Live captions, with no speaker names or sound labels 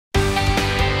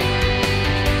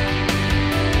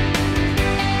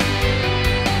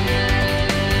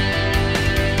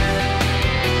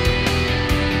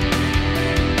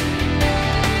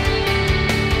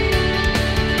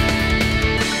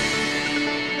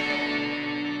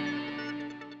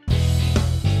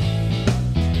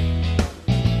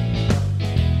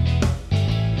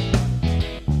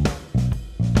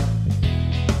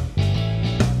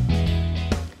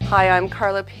Hi, I'm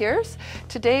Karla Pearce.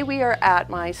 Today we are at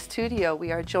my studio.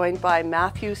 We are joined by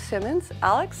Matthew Simmons,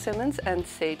 Alex Simmons, and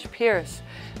Sage Pearce.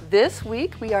 This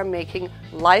week we are making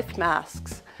life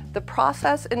masks. The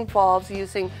process involves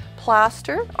using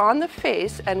plaster on the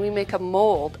face, and we make a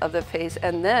mold of the face,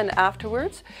 and then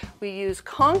afterwards we use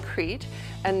concrete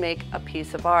and make a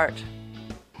piece of art.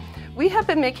 We have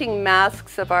been making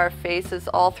masks of our faces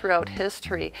all throughout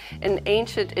history. In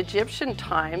ancient Egyptian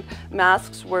time,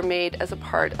 masks were made as a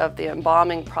part of the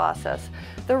embalming process.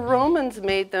 The Romans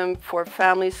made them for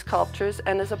family sculptures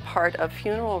and as a part of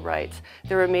funeral rites.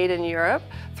 They were made in Europe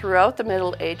throughout the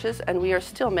Middle Ages, and we are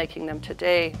still making them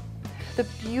today. The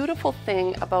beautiful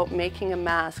thing about making a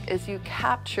mask is you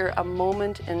capture a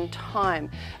moment in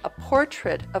time, a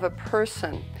portrait of a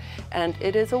person. And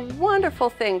it is a wonderful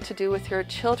thing to do with your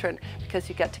children because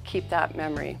you get to keep that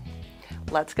memory.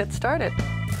 Let's get started.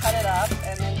 Cut it up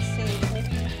and then see, maybe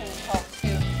you can help too.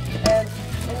 And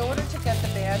in order to get the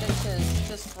bandages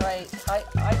just right,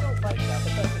 I don't like that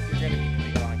because if you're going to be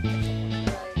pretty long.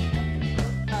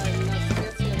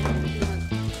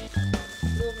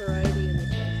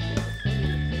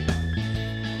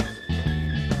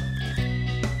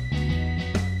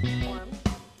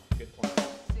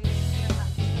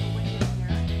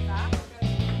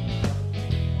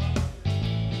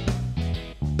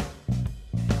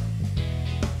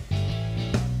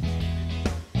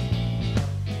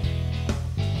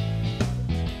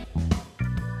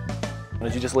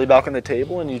 As you just lay back on the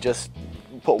table and you just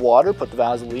put water, put the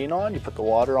Vaseline on, you put the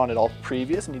water on it all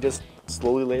previous, and you just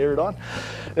slowly layer it on.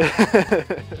 Do you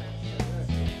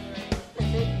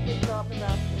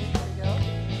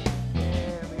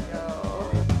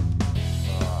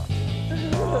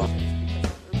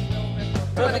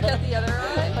want to cut the other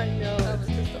eye? I know, it's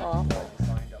just awful.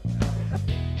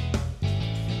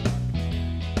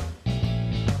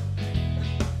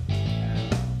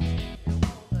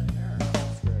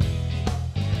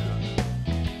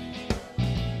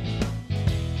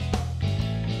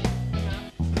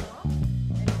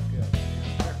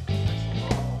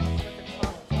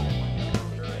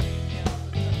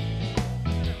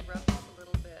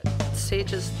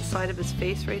 Sage's the side of his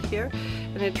face right here,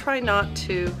 and I try not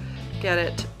to get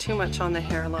it too much on the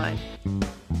hairline.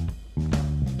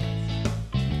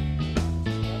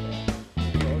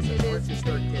 Once you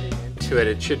start getting into it,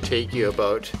 it should take you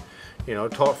about,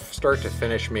 start to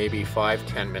finish, maybe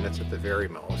 5-10 minutes at the very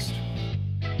most.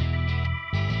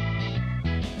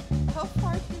 How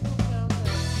far do you go down there?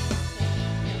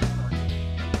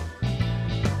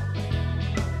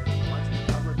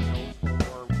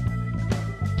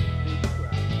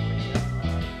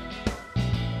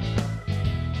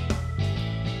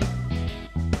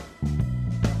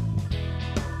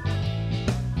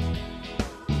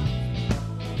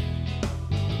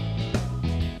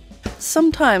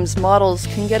 Sometimes models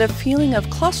can get a feeling of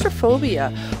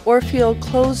claustrophobia or feel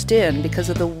closed in because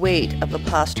of the weight of the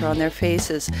plaster on their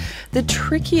faces. The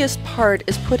trickiest part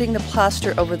is putting the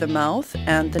plaster over the mouth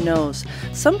and the nose.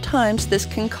 Sometimes this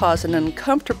can cause an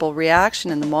uncomfortable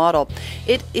reaction in the model.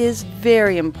 It is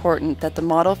very important that the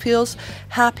model feels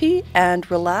happy and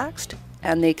relaxed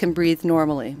and they can breathe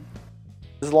normally.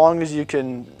 As long as you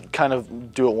can kind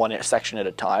of do it one section at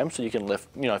a time, so you can lift,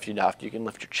 if you have to, you can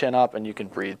lift your chin up and you can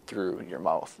breathe through your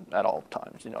mouth at all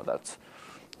times.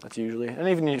 That's usually, and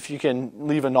even if you can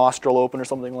leave a nostril open or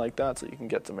something like that, so you can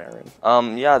get some air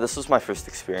in. Yeah, this was my first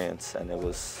experience, and it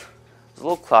was a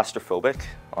little claustrophobic,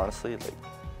 honestly. Like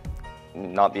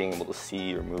not being able to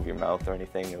see or move your mouth or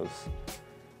anything. It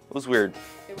was weird.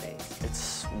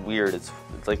 It's weird. It's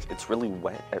like it's really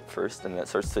wet at first, and it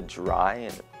starts to dry,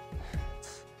 and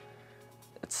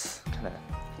it's kind of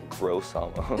gross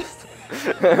almost.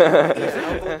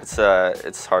 It's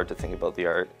hard to think about the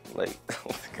art. Like,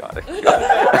 oh God.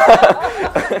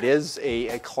 It is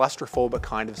a claustrophobic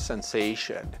kind of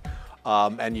sensation.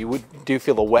 And you do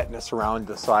feel the wetness around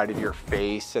the side of your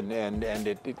face, and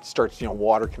it starts,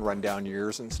 water can run down your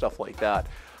ears and stuff like that.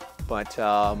 But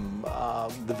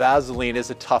the Vaseline is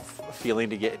a tough feeling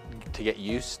to get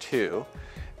used to.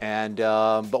 And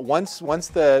but once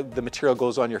the material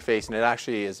goes on your face, and it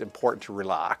actually is important to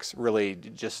relax, really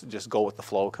just go with the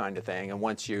flow kind of thing. And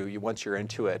once you're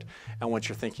into it, and once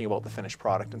you're thinking about the finished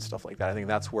product and stuff like that, I think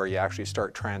that's where you actually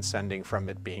start transcending from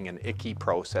it being an icky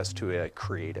process to a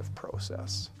creative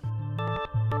process.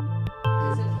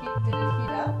 Did it heat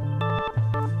up?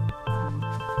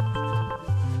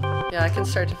 Yeah, I can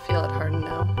start to feel it harden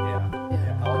now. Yeah.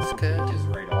 That's good. Is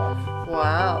right off.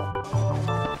 Wow.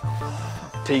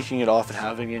 Taking it off and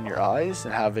having it in your eyes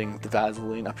and having the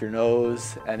Vaseline up your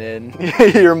nose and in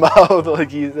your mouth,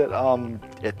 like you said,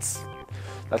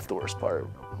 that's the worst part.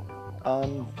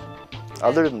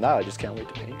 Other than that, I just can't wait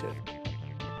to paint it.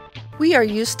 We are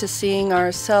used to seeing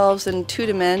ourselves in 2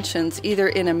 dimensions, either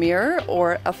in a mirror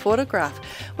or a photograph.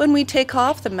 When we take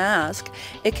off the mask,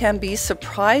 it can be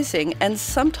surprising and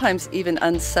sometimes even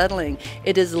unsettling.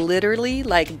 It is literally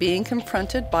like being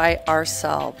confronted by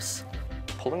ourselves.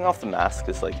 Pulling off the mask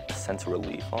is like a sense of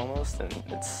relief almost, and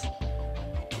it's,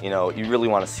 you know, you really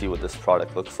want to see what this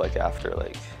product looks like after,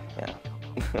 like, yeah.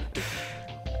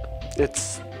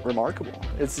 It's remarkable.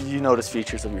 You notice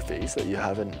features of your face that you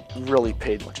haven't really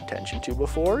paid much attention to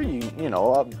before. You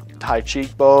know, high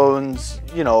cheekbones,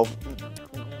 you know,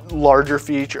 larger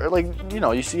feature, like, you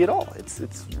know, you see it all.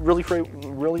 It's really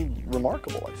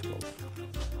remarkable, I suppose.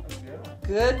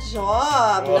 Good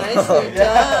job, nicely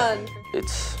done.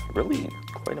 It's really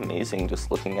quite amazing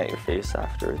just looking at your face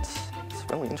after. It's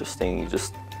really interesting. You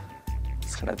just,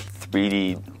 it's kind of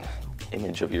 3D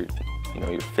image of your, you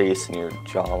know, your face and your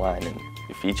jawline and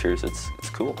your features. It's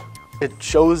cool. It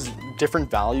shows different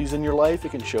values in your life.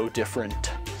 It can show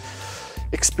different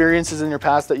experiences in your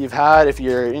past that you've had. If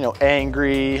you're, you know,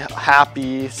 angry,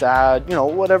 happy, sad, you know,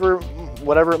 whatever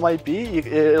it might be,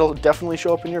 it'll definitely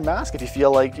show up in your mask. If you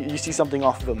feel like you see something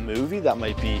off of a movie that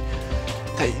might be,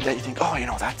 that you think, oh, you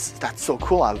know, that's so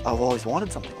cool. I've always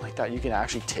wanted something like that. You can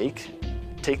actually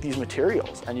take these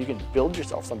materials and you can build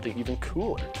yourself something even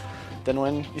cooler than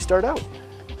when you start out.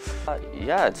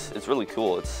 Yeah, it's really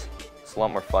cool. It's a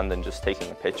lot more fun than just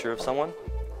taking a picture of someone.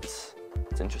 It's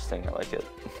interesting. I like it.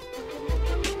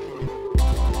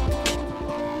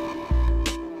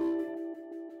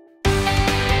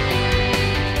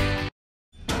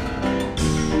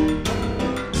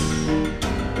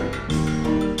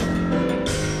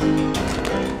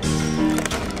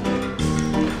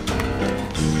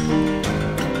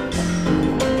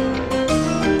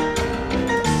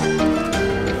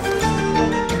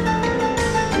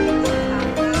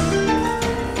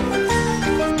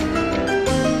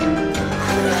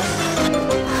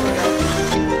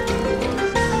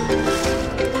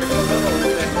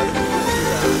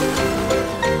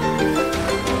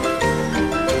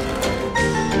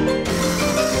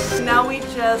 Now we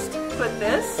just put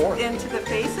this into the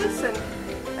faces and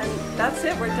that's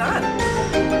it, we're done.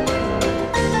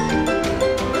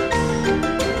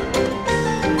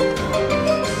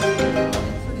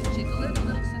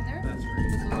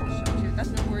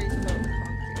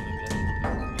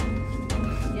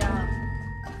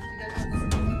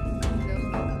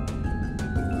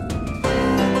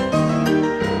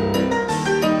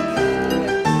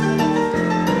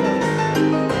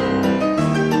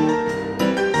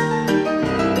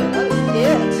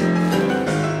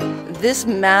 This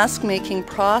mask making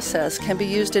process can be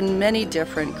used in many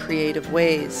different creative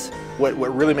ways. What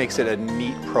really makes it a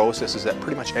neat process is that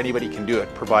pretty much anybody can do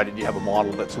it, provided you have a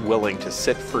model that's willing to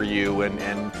sit for you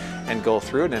and go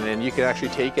through it, and then you can actually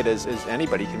take it as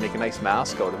anybody can make a nice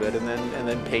mask out of it, and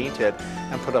then paint it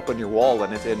and put it up on your wall,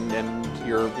 and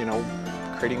you're, you know,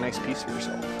 creating a nice piece for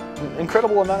yourself.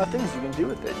 Incredible amount of things you can do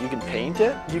with it. You can paint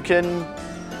it. You can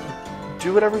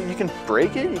do whatever. You can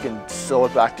break it. You can sew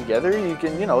it back together. You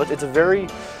can, you know, it's a very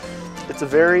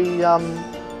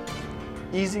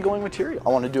easygoing material. I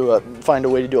want to find a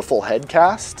way to do a full head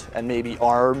cast and maybe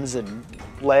arms and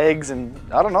legs, and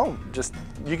I don't know. Just,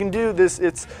 you can do this.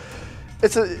 It's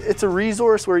a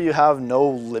resource where you have no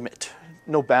limit,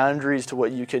 no boundaries to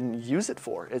what you can use it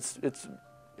for. It's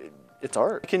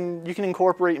art. You can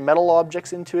incorporate metal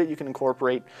objects into it. You can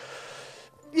incorporate,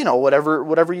 you know,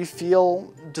 whatever you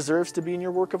feel deserves to be in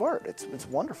your work of art. It's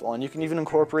wonderful. And you can even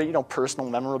incorporate, you know, personal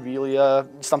memorabilia,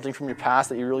 something from your past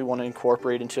that you really want to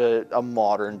incorporate into a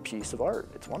modern piece of art.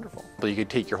 It's wonderful. But you could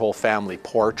take your whole family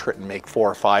portrait and make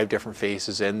 4 or 5 different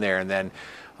faces in there, and then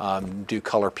do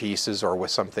color pieces, or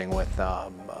with something with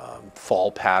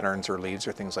fall patterns or leaves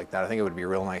or things like that. I think it would be a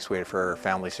real nice way for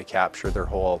families to capture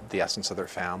the essence of their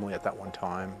family at that one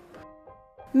time.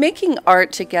 Making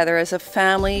art together as a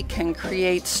family can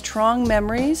create strong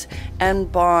memories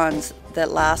and bonds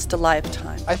that last a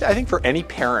lifetime. I think for any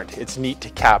parent, it's neat to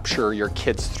capture your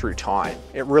kids through time.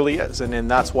 It really is, and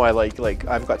that's why, like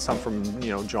I've got some from,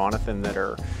 you know, Jonathan that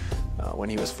are when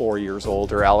he was 4 years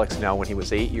old, or Alex now when he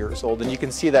was 8 years old, and you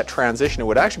can see that transition. It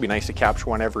would actually be nice to capture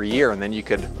one every year, and then you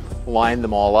could line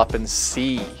them all up and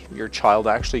see your child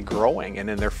actually growing and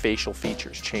then their facial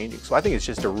features changing. So I think it's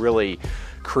just a really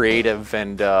creative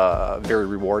and very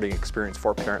rewarding experience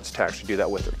for parents to actually do that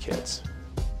with their kids.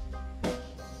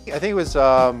 I think it was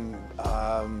a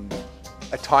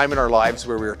time in our lives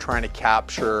where we were trying to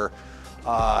capture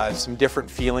some different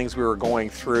feelings we were going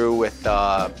through with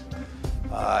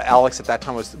Alex at that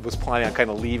time was planning on kind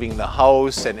of leaving the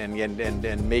house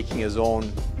and making his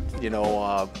own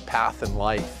path in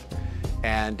life.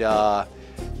 And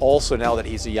also now that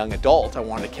he's a young adult, I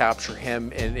wanted to capture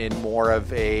him in more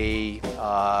of a,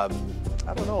 I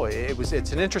don't know,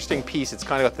 it's an interesting piece. It's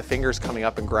kind of got the fingers coming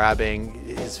up and grabbing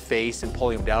his face and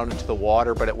pulling him down into the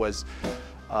water, but it was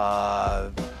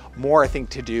more, I think,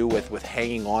 to do with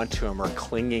hanging on to him or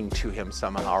clinging to him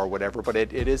somehow or whatever. But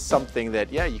it is something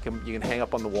that, yeah, you can hang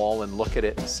up on the wall and look at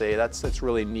it and say that's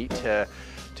really neat to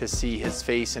see his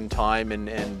face in time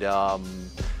and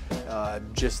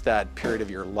just that period of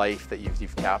your life that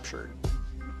you've captured.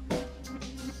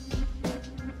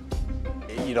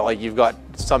 Like you've got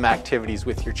some activities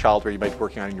with your child where you might be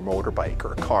working on your motorbike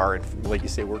or a car, and like you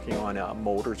say, working on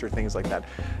motors or things like that.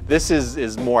 This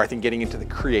is more, I think, getting into the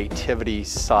creativity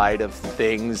side of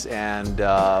things and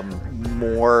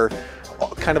more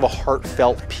kind of a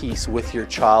heartfelt piece with your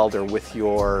child or with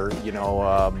your,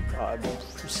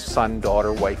 son,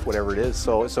 daughter, wife, whatever it is.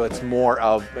 So it's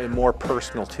more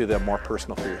personal to them, more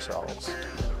personal for yourselves.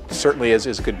 Certainly is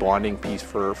a good bonding piece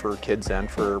for kids and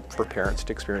for parents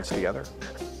to experience together.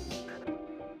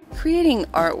 Creating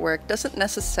artwork doesn't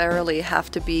necessarily have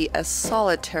to be a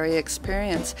solitary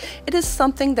experience. It is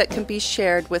something that can be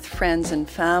shared with friends and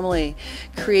family.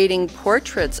 Creating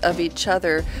portraits of each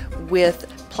other with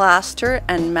plaster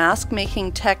and mask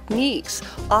making techniques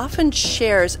often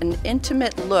shares an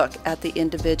intimate look at the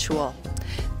individual.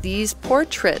 These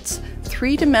portraits,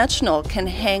 three-dimensional, can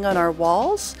hang on our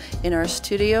walls, in our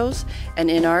studios, and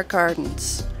in our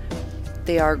gardens.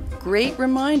 They are great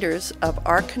reminders of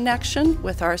our connection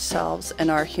with ourselves and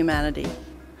our humanity.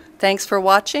 Thanks for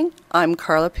watching. I'm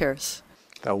Karla Pearce.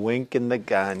 The wink and the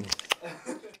gun.